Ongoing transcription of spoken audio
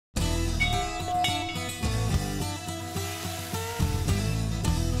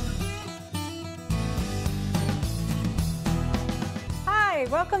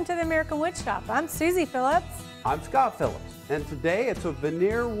welcome to the American Woodshop. I'm Susie Phillips. I'm Scott Phillips, and today it's a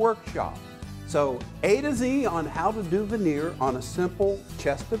veneer workshop. So A to Z on how to do veneer on a simple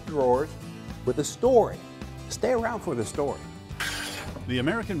chest of drawers with a story. Stay around for the story. The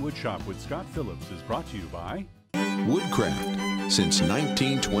American Woodshop with Scott Phillips is brought to you by Woodcraft, since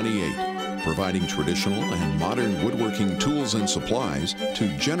 1928, providing traditional and modern woodworking tools and supplies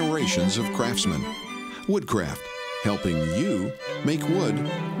to generations of craftsmen. Woodcraft, helping you make wood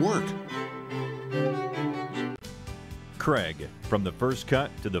work. Craig, from the first cut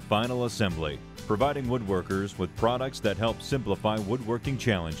to the final assembly, providing woodworkers with products that help simplify woodworking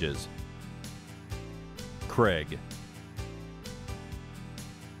challenges. Craig.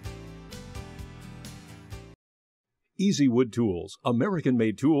 Easy Wood Tools,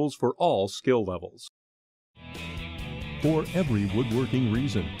 American-made tools for all skill levels. For every woodworking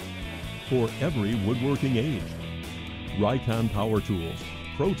reason. For every woodworking age. Rycon Power Tools,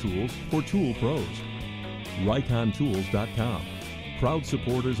 Pro Tools for tool pros. RyconTools.com, proud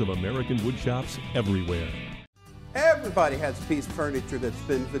supporters of American woodshops everywhere. Everybody has a piece of furniture that's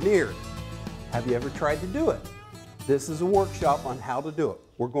been veneered. Have you ever tried to do it? This is a workshop on how to do it.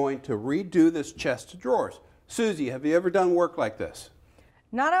 We're going to redo this chest of drawers. Susie, have you ever done work like this?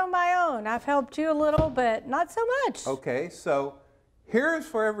 Not on my own. I've helped you a little, but not so much. Okay, so here's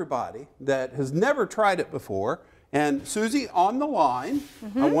for everybody that has never tried it before. And Susie, on the line,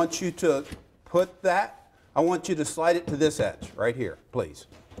 I want you to put that, I want you to slide it to this edge right here, please.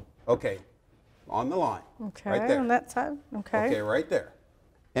 Okay, on the line. Okay, right there. on that side. Okay. Okay, right there.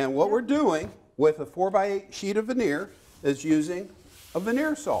 And what we're doing with a 4x8 sheet of veneer is using a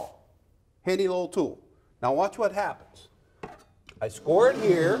veneer saw. Handy little tool. Now watch what happens. I score it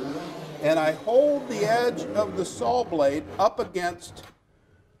here, and I hold the edge of the saw blade up against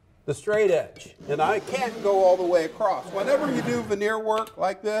the straight edge, and I can't go all the way across. Whenever you do veneer work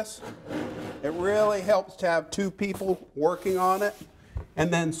like this, it really helps to have two people working on it.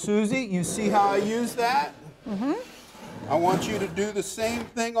 And then Susie, you see how I use that? I want you to do the same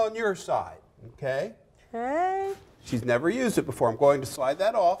thing on your side, okay? Okay. She's never used it before. I'm going to slide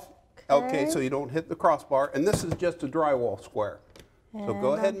that off. Okay, so you don't hit the crossbar, and this is just a drywall square. So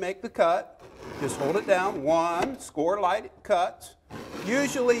go ahead and make the cut. Just hold it down. 1, score light cuts.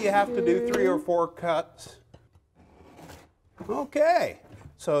 Usually you have to do 3 or 4 cuts. Okay,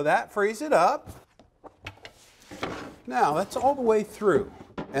 so that frees it up. Now that's all the way through,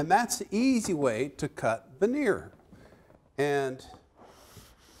 and that's the easy way to cut veneer. And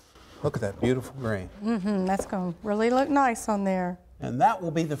look at that beautiful grain. That's going to really look nice on there. And that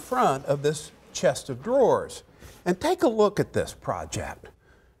will be the front of this chest of drawers. And take a look at this project.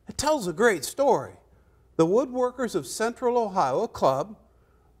 It tells a great story. The Woodworkers of Central Ohio Club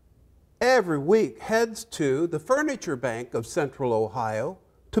every week heads to the Furniture Bank of Central Ohio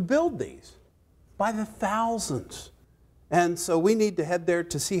to build these by the thousands. And so we need to head there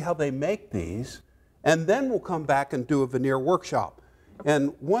to see how they make these, and then we'll come back and do a veneer workshop.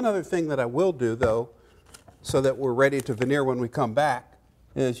 And one other thing that I will do, though, so that we're ready to veneer when we come back,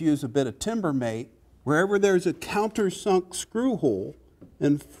 is use a bit of timber mate wherever there's a countersunk screw hole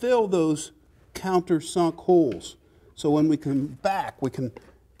and fill those countersunk holes. So when we come back, we can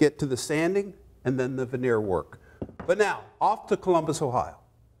get to the sanding and then the veneer work. But now, off to Columbus, Ohio.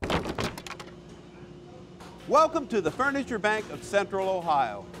 Welcome to the Furniture Bank of Central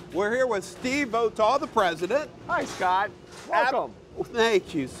Ohio. We're here with Steve Votaw, the president. Hi, Scott. Welcome.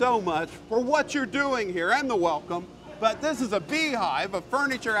 Thank you so much for what you're doing here and the welcome. But this is a beehive of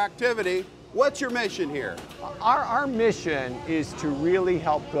furniture activity. What's your mission here? Our mission is to really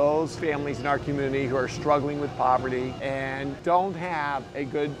help those families in our community who are struggling with poverty and don't have a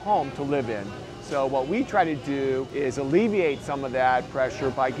good home to live in. So what we try to do is alleviate some of that pressure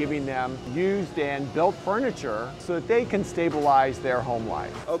by giving them used and built furniture so that they can stabilize their home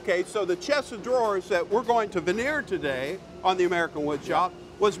life. Okay, so the chest of drawers that we're going to veneer today on the American Woodshop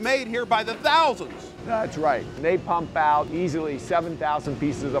was made here by the thousands. That's right. They pump out easily 7,000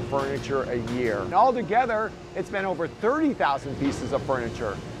 pieces of furniture a year. And altogether, it's been over 30,000 pieces of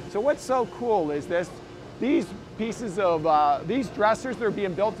furniture. So what's so cool is these pieces of, these dressers that are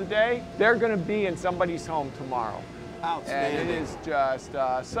being built today, they're going to be in somebody's home tomorrow. Outstanding. And it is just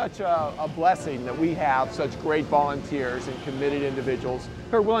such a blessing that we have such great volunteers and committed individuals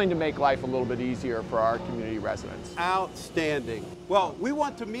who are willing to make life a little bit easier for our community residents. Outstanding. Well, we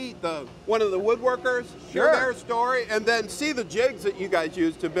want to meet one of the woodworkers, Sure. hear their story, and then see the jigs that you guys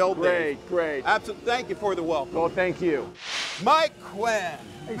use to build these. Great. Absolutely. Thank you for the welcome. Well, thank you. Mike Quinn.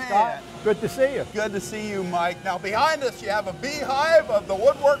 Hey, Man. Scott. Good to see you. Good to see you, Mike. Now behind us you have a beehive of the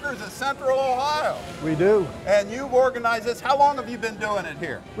Woodworkers of Central Ohio. We do. And you've organized this. How long have you been doing it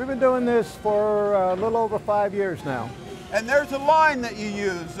here? We've been doing this for a little over 5 years now. And there's a line that you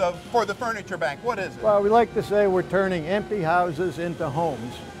use for the furniture bank. What is it? Well, we like to say we're turning empty houses into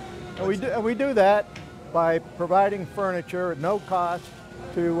homes. And we do that by providing furniture at no cost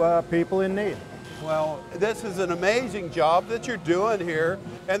to people in need. Well, this is an amazing job that you're doing here.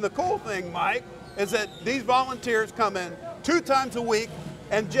 And the cool thing, Mike, is that these volunteers come in 2 times a week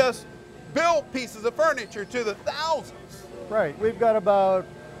and just build pieces of furniture to the thousands. Right. We've got about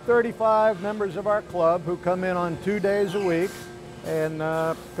 35 members of our club who come in on 2 days a week and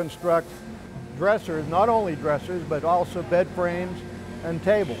construct dressers, not only dressers, but also bed frames and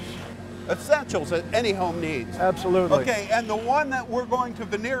tables. Essentials that any home needs. Absolutely. Okay, and the one that we're going to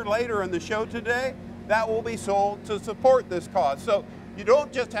veneer later in the show today, that will be sold to support this cause. So you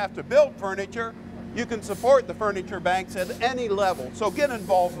don't just have to build furniture, you can support the furniture banks at any level. So get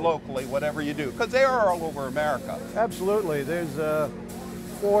involved locally, whatever you do, because they are all over America. Absolutely. There's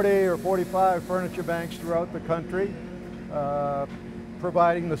 40 or 45 furniture banks throughout the country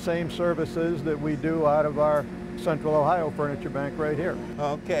providing the same services that we do out of our Central Ohio Furniture Bank right here.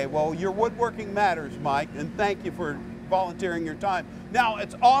 Okay, well, your woodworking matters, Mike, and thank you for volunteering your time. Now,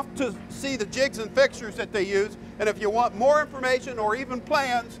 it's off to see the jigs and fixtures that they use, and if you want more information or even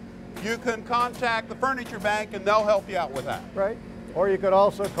plans, you can contact the Furniture Bank and they'll help you out with that. Right. Or you could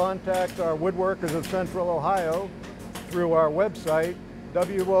also contact our Woodworkers of Central Ohio through our website,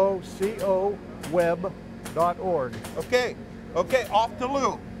 wocoweb.org. Okay, off to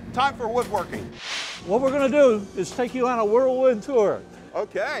Lou. Time for woodworking. What we're going to do is take you on a whirlwind tour.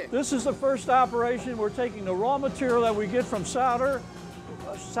 Okay. This is the first operation. We're taking the raw material that we get from solder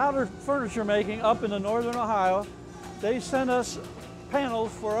furniture making up in the northern Ohio. They send us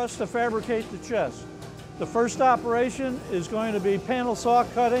panels for us to fabricate the chest. The first operation is going to be panel saw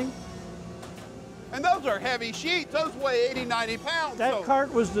cutting. And those are heavy sheets. Those weigh 80, 90 pounds. That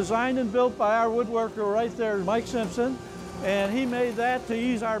cart was designed and built by our woodworker right there, Mike Simpson, and he made that to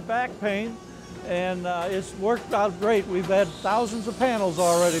ease our back pain. And it's worked out great. We've had thousands of panels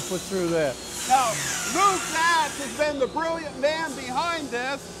already put through that. Now, Lou Thatch has been the brilliant man behind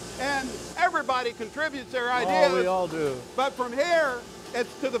this, and everybody contributes their ideas. Oh, we all do. But from here,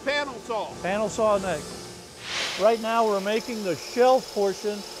 it's to the panel saw. Panel saw next. Right now we're making the shelf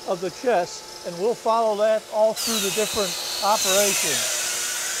portion of the chest, and we'll follow that all through the different operations.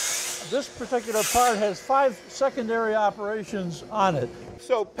 This particular part has 5 secondary operations on it.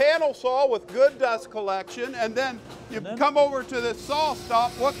 So panel saw with good dust collection, and then you come over to the saw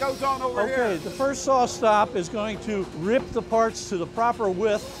stop. What goes on over here? Okay, the first saw stop is going to rip the parts to the proper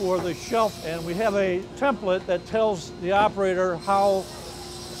width for the shelf, and we have a template that tells the operator how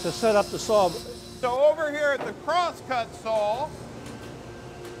to set up the saw. So over here at the crosscut saw,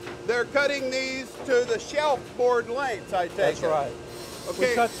 they're cutting these to the shelf board lengths, I take it. That's right. Okay.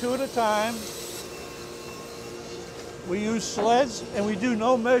 We cut 2 at a time. We use sleds, and we do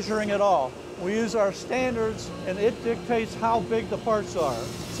no measuring at all. We use our standards, and it dictates how big the parts are,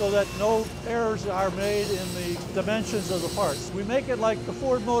 so that no errors are made in the dimensions of the parts. We make it like the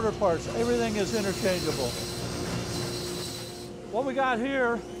Ford motor parts. Everything is interchangeable. What we got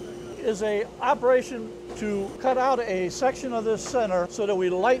here is an operation to cut out a section of this center so that we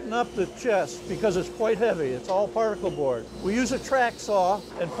lighten up the chest because it's quite heavy. It's all particle board. We use a track saw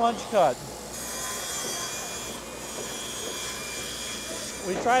and punch cut.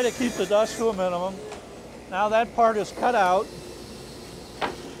 We try to keep the dust to a minimum. Now that part is cut out,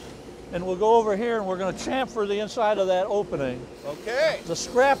 and we'll go over here and we're going to chamfer the inside of that opening. Okay. The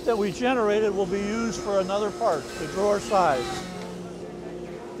scrap that we generated will be used for another part, the drawer size.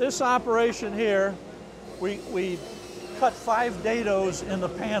 This operation here, we cut 5 dados in the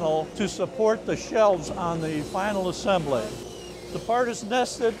panel to support the shelves on the final assembly. The part is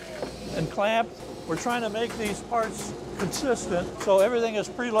nested and clamped. We're trying to make these parts consistent, so everything is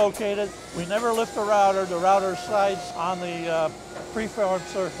pre-located. We never lift the router slides on the preformed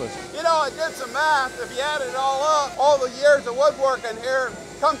surface. You know, I did some math. If you add it all up, all the years of woodworking here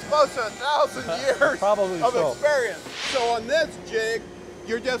comes close to 1,000 years Probably of so. experience. So on this jig,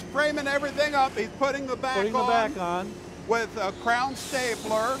 you're just framing everything up. He's putting the back on with a crown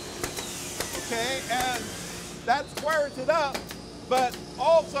stapler, okay, and that squares it up. But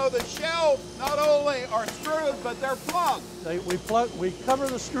also the shelves not only are screwed, but they're plugged. We cover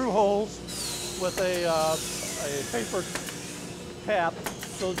the screw holes with a paper cap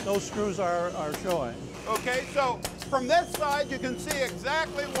so no screws are showing. Okay, so from this side you can see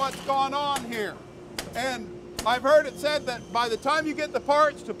exactly what's going on here. And I've heard it said that by the time you get the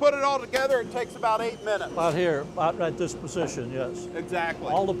parts to put it all together, it takes about 8 minutes. About here, about at this position, yes. Exactly.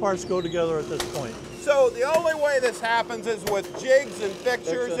 All the parts go together at this point. So the only way this happens is with jigs and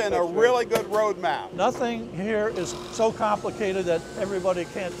fixtures and a really good road map. Nothing here is so complicated that everybody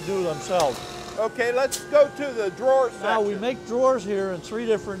can't do themselves. Okay, let's go to the drawer section. Now we make drawers here in 3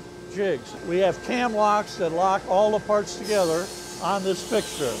 different jigs. We have cam locks that lock all the parts together on this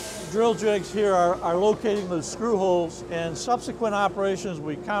fixture. Drill jigs here are locating the screw holes, and subsequent operations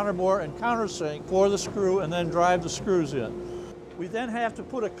we counterbore and countersink for the screw and then drive the screws in. We then have to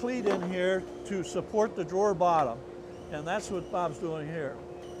put a cleat in here to support the drawer bottom, and that's what Bob's doing here.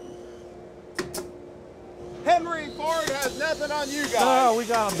 Henry Ford has nothing on you guys. No, we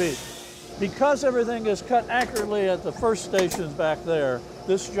got them beat. Because everything is cut accurately at the first stations back there,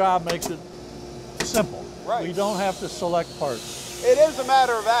 this job makes it simple. Right. We don't have to select parts. It is a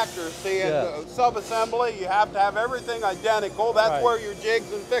matter of accuracy, and Yeah. sub-assembly, you have to have everything identical. That's Right. where your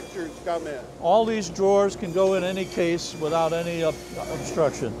jigs and fixtures come in. All these drawers can go in any case without any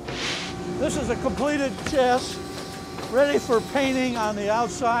obstruction. This is a completed chest, ready for painting on the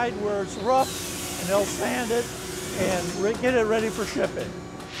outside where it's rough, and they'll sand it and get it ready for shipping.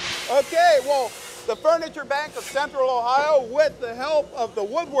 Okay, well, the Furniture Bank of Central Ohio, with the help of the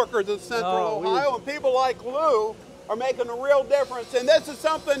Woodworkers of Central Ohio and people like Lou, are making a real difference. And this is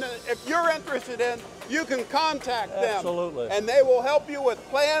something that if you're interested in, you can contact them. Absolutely. And they will help you with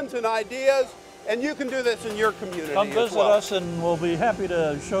plans and ideas, and you can do this in your community Come as visit well. us, and we'll be happy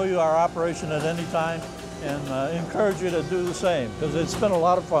to show you our operation at any time, and encourage you to do the same, because it's been a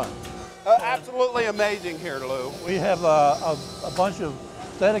lot of fun. Absolutely amazing here, Lou. We have a bunch of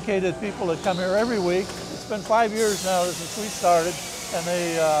dedicated people that come here every week. It's been 5 years now since we started, and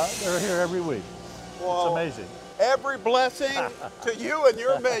they're here every week. Well, it's amazing. Every blessing to you and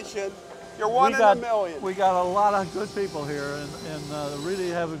your mission. You're one in a million. We got a lot of good people here, and really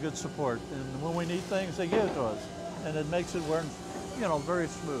have a good support. And when we need things, they give it to us, and it makes it very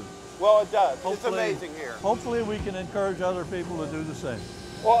smooth. Well, it does. It's Hopefully- amazing here. Hopefully, we can encourage other people to do the same.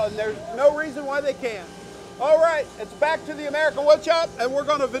 Well, and there's no reason why they can't. All right, it's back to the American Woodshop, and we're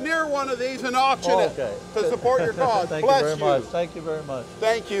going to veneer one of these and auction it to support your cause. Thank Bless you very much. Thank you very much.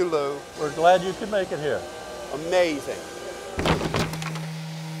 Thank you, Lou. We're glad you could make it here. Amazing.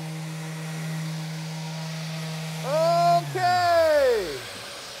 Okay.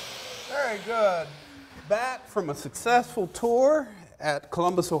 Very good. Back from a successful tour at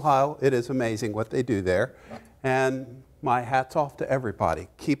Columbus, Ohio. It is amazing what they do there. And my hat's off to everybody.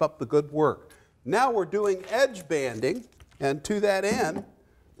 Keep up the good work. Now we're doing edge banding, and to that end,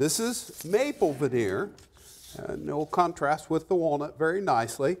 this is maple veneer, and it will contrast with the walnut very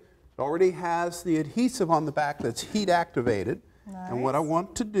nicely. It already has the adhesive on the back that's heat activated. Nice. And what I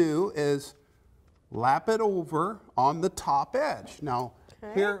want to do is lap it over on the top edge. Now,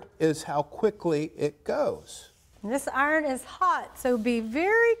 here is how quickly it goes. This iron is hot, so be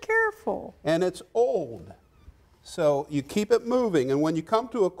very careful. And it's old, so you keep it moving. And when you come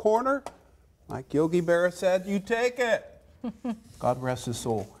to a corner, like Yogi Berra said, you take it. God rest his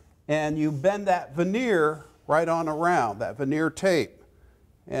soul. And you bend that veneer right on around, that veneer tape.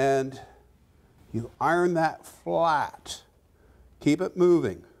 And you iron that flat. Keep it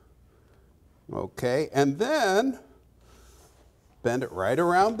moving. Okay, and then bend it right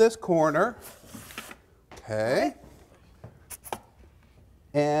around this corner. Okay.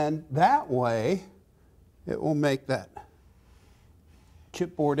 And that way, it will make that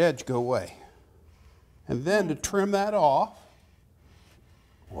chipboard edge go away. And then to trim that off,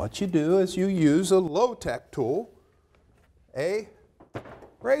 what you do is you use a low-tech tool, a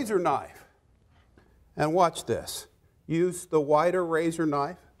razor knife. And watch this. Use the wider razor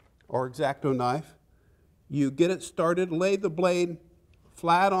knife or X-Acto knife. You get it started, lay the blade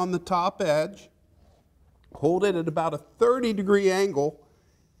flat on the top edge, hold it at about a 30-degree angle,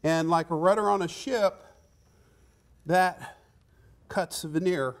 and like a rudder on a ship, that cuts the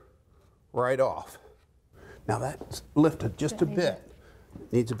veneer right off. Now that's lifted just a bit.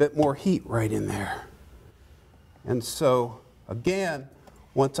 Needs a bit more heat right in there. And so, again,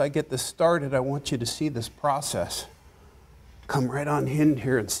 once I get this started, I want you to see this process. Come right on in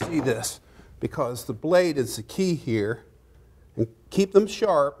here and see this, because the blade is the key here. And keep them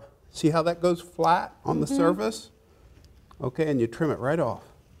sharp. See how that goes flat on the surface? Okay, and you trim it right off.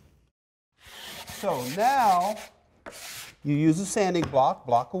 So now, you use a sanding block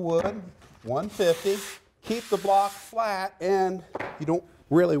of wood, 150. Keep the block flat, and you don't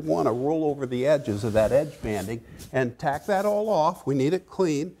really want to roll over the edges of that edge banding. And tack that all off. We need it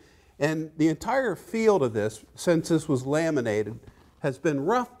clean. And the entire field of this, since this was laminated, has been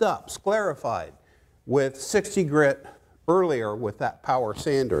roughed up, sclerified. with 60 grit earlier with that power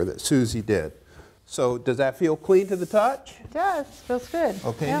sander that Susie did. So does that feel clean to the touch? It does. Feels good.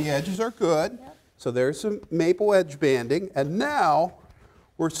 Okay, Yep. the edges are good. Yep. So there's some maple edge banding. And now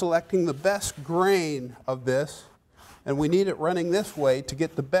we're selecting the best grain of this. And we need it running this way to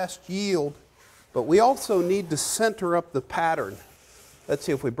get the best yield. But we also need to center up the pattern. Let's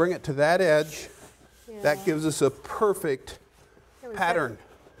see if we bring it to that edge. Yeah. That gives us a perfect pattern.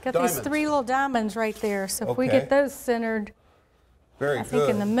 Got Diamonds. these 3 little diamonds right there. So if we Okay. get those centered, Very I good. think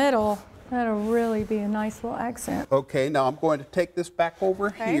in the middle, that'll really be a nice little accent. Okay, now I'm going to take this back over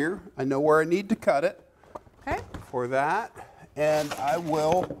Okay. here. I know where I need to cut it Okay. for that. And I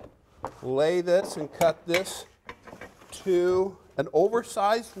will lay this and cut this to an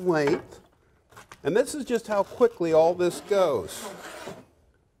oversized length. And this is just how quickly all this goes.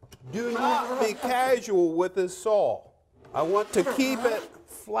 Do not be casual with this saw. I want to keep it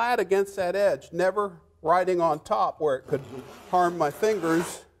flat against that edge, never riding on top where it could harm my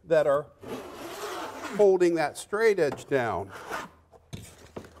fingers that are holding that straight edge down.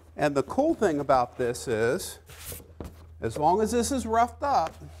 And the cool thing about this is, as long as this is roughed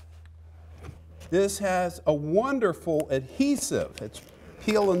up, this has a wonderful adhesive. It's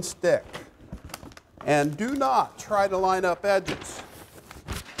peel and stick. And do not try to line up edges,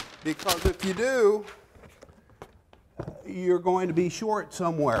 because if you do, you're going to be short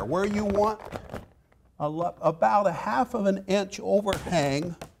somewhere. Where you want about a ½ of an inch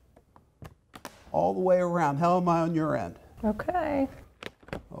overhang all the way around. How am I on your end? Okay.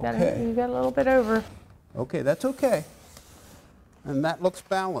 Okay. You got a little bit over. Okay, that's okay. And that looks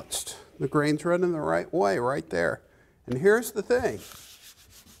balanced. The grain's running the right way right there. And here's the thing.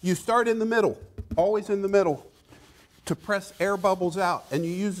 You start in the middle, always in the middle, to press air bubbles out. And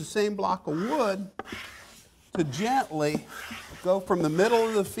you use the same block of wood to gently go from the middle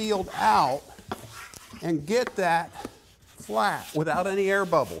of the field out and get that flat without any air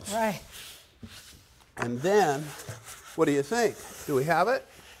bubbles. Right. And then, what do you think? Do we have it?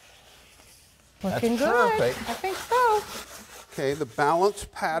 Looking That's good. perfect. I think so. Okay, the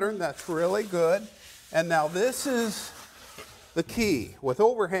balanced pattern, that's really good. And now this is the key. With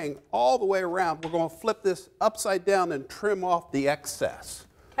overhang all the way around, we're going to flip this upside down and trim off the excess.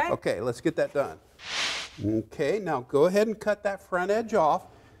 Okay. Okay, let's get that done. Okay, now go ahead and cut that front edge off.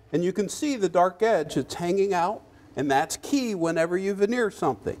 And you can see the dark edge that's hanging out. And that's key whenever you veneer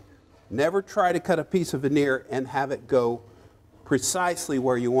something. Never try to cut a piece of veneer and have it go precisely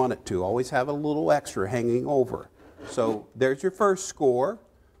where you want it to. Always have a little extra hanging over. So there's your first score,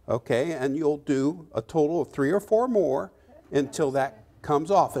 okay, and you'll do a total of 3 or 4 more until that comes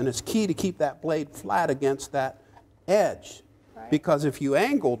off. And it's key to keep that blade flat against that edge, because if you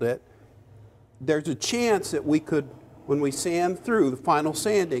angled it, there's a chance that we could, when we sand through the final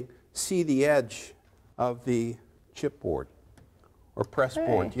sanding, see the edge of the chipboard or press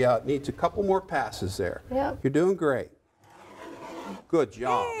board. Yeah, it needs a couple more passes there. Yep. You're doing great. Good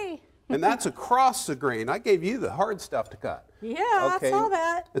job. Yay. And that's across the grain. I gave you the hard stuff to cut. Yeah, I saw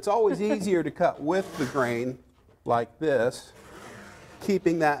that. It's always easier to cut with the grain like this,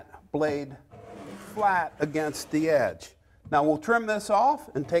 keeping that blade flat against the edge. Now we'll trim this off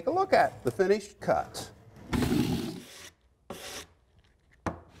and take a look at the finished cuts.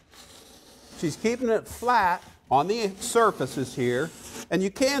 She's keeping it flat on the surfaces here, and you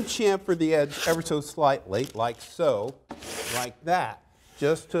can chamfer the edge ever so slightly, like so, like that,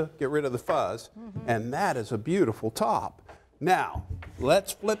 just to get rid of the fuzz. And that is a beautiful top. Now,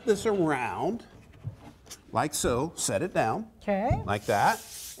 let's flip this around, like so, set it down, Okay. like that,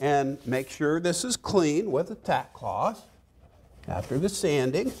 and make sure this is clean with a tack cloth after the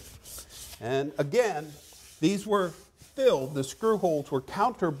sanding. And again, these were filled, the screw holes were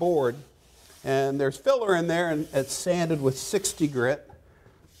counterbored, and there's filler in there, and it's sanded with 60 grit.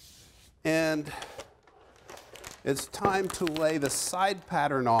 And it's time to lay the side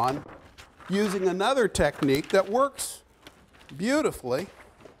pattern on using another technique that works beautifully.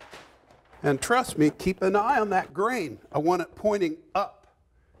 And trust me, keep an eye on that grain. I want it pointing up,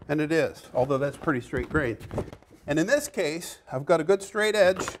 and it is, although that's pretty straight grain. And in this case, I've got a good straight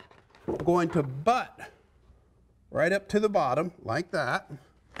edge. I'm going to butt right up to the bottom, like that.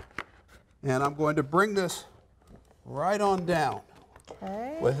 And I'm going to bring this right on down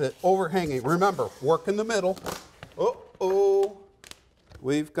with it overhanging. Remember, work in the middle. Uh-oh.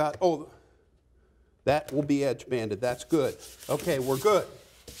 We've got, oh, that will be edge banded. That's good. Okay, we're good.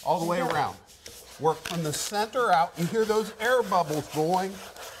 All the way around. Work from the center out. You hear those air bubbles going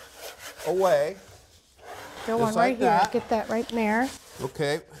away. Go Just on right like here. that. Get that right in there.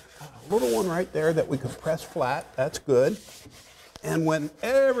 Okay, a little one right there that we can press flat. That's good. And when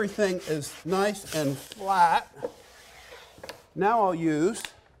everything is nice and flat, now I'll use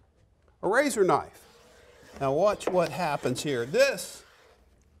a razor knife. Now watch what happens here. This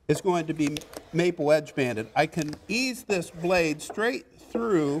is going to be maple edge banded. I can ease this blade straight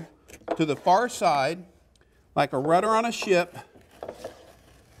through to the far side like a rudder on a ship.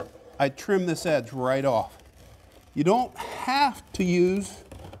 I trim this edge right off. You don't have to use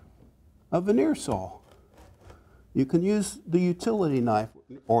a veneer saw. You can use the utility knife,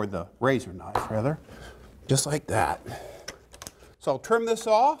 or the razor knife rather, just like that. So I'll trim this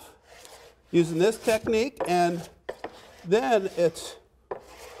off using this technique, and then it's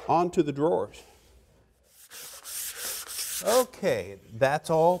onto the drawers. Okay, that's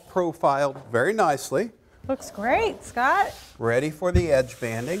all profiled very nicely. Looks great, Scott. Ready for the edge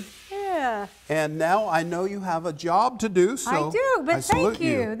banding. Yeah. And now I know you have a job to do, so I do, but salute thank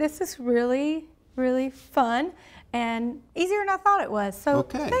you. This is really, really fun and easier than I thought it was. So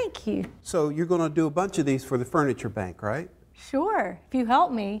Okay. thank you. So you're going to do a bunch of these for the furniture bank, right? Sure, if you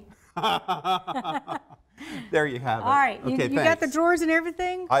help me. There you have it. All right, Okay, you got the thanks. drawers and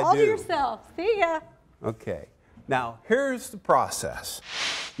everything? I All do. to yourself. See ya. Okay. Now, here's the process.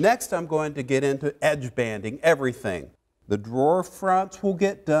 Next, I'm going to get into edge banding everything. The drawer fronts will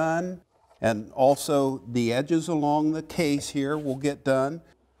get done, and also the edges along the case here will get done,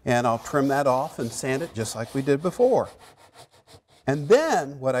 and I'll trim that off and sand it just like we did before. And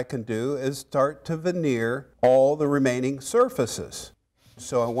then what I can do is start to veneer all the remaining surfaces.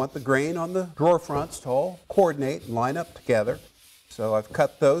 So I want the grain on the drawer fronts to all coordinate and line up together. So I've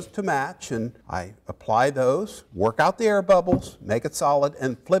cut those to match, and I apply those, work out the air bubbles, make it solid,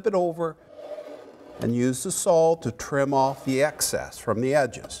 and flip it over and use the saw to trim off the excess from the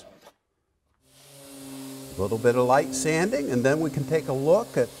edges. A little bit of light sanding, and then we can take a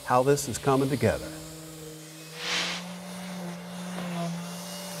look at how this is coming together.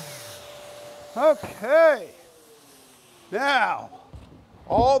 Okay, now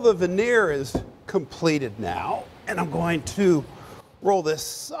all the veneer is completed now, and I'm going to roll this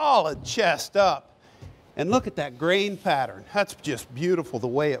solid chest up, and look at that grain pattern. That's just beautiful, the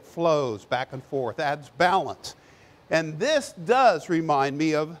way it flows back and forth, adds balance. And this does remind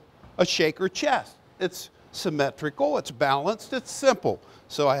me of a shaker chest. It's symmetrical, it's balanced, it's simple.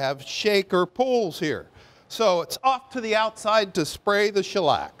 So I have shaker pulls here. So it's off to the outside to spray the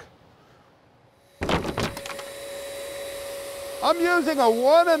shellac. I'm using a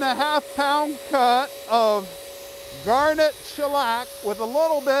 1.5 pound cut of garnet shellac with a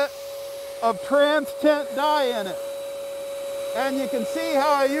little bit of trans tint dye in it. And you can see how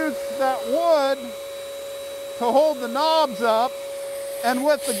I use that wood to hold the knobs up. And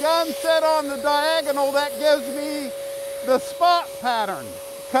with the gun set on the diagonal, that gives me the spot pattern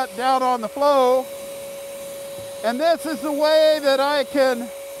cut down on the flow. And this is the way that I can,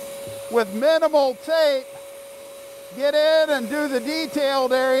 with minimal tape, get in and do the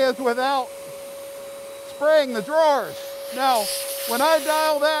detailed areas without spraying the drawers. Now, when I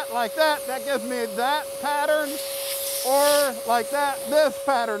dial that like that, that gives me that pattern, or like that, this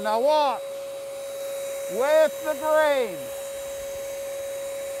pattern. Now watch, with the grain.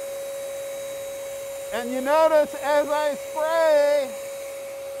 And you notice as I spray,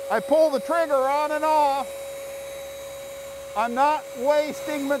 I pull the trigger on and off. I'm not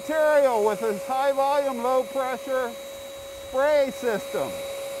wasting material with this high volume, low pressure spray system.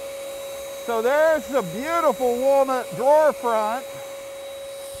 So there's the beautiful walnut drawer front.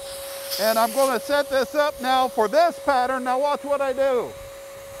 And I'm going to set this up now for this pattern. Now watch what I do.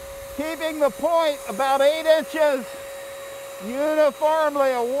 Keeping the point about 8 inches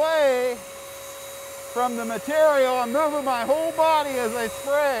uniformly away from the material, I'm moving my whole body as I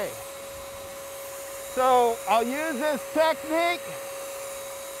spray. So I'll use this technique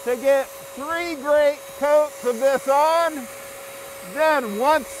to get 3 great coats of this on. Then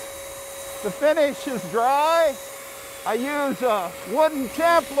once the finish is dry, I use a wooden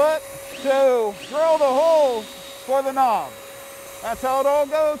template to drill the holes for the knob. That's how it all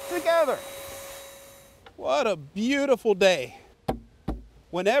goes together. What a beautiful day.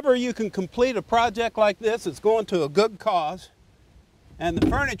 Whenever you can complete a project like this, it's going to a good cause. And the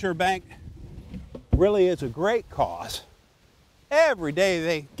furniture bank really is a great cause. Every day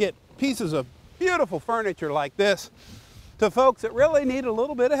they get pieces of beautiful furniture like this to folks that really need a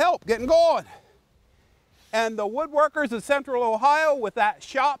little bit of help getting going. And the Woodworkers of Central Ohio, with that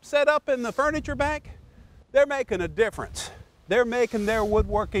shop set up in the furniture bank, they're making a difference. They're making their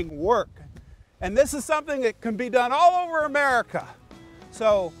woodworking work. And this is something that can be done all over America.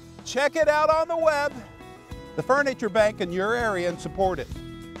 So check it out on the web, the furniture bank in your area, and support it.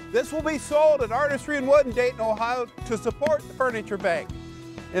 This will be sold at Artistry and Wood in Dayton, Ohio to support the Furniture Bank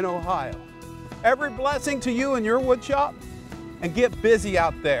in Ohio. Every blessing to you and your wood shop, and get busy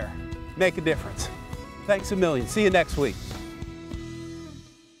out there. Make a difference. Thanks a million. See you next week.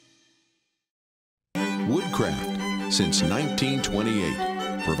 Woodcraft, since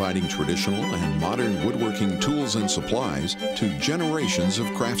 1928, providing traditional and modern woodworking tools and supplies to generations of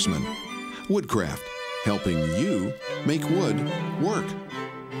craftsmen. Woodcraft, helping you make wood work.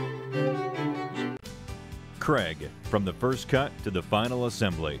 Craig, from the first cut to the final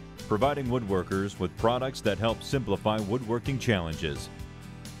assembly, providing woodworkers with products that help simplify woodworking challenges.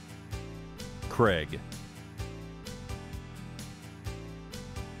 Craig.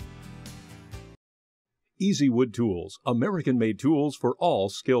 Easy Wood Tools, American-made tools for all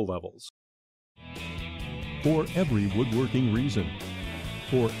skill levels. For every woodworking reason.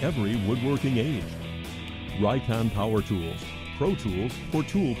 For every woodworking age. Rycon Power Tools, Pro Tools for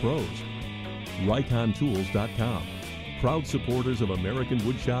tool pros. RyconTools.com, proud supporters of American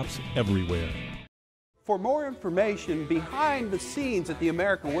woodshops everywhere. For more information behind the scenes at the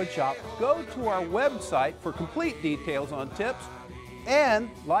American Woodshop, go to our website for complete details on tips and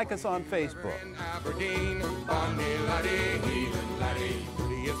like us on Facebook. Aberdeen, bonny laddie, heathen laddie,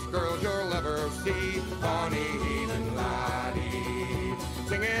 prettiest girl you'll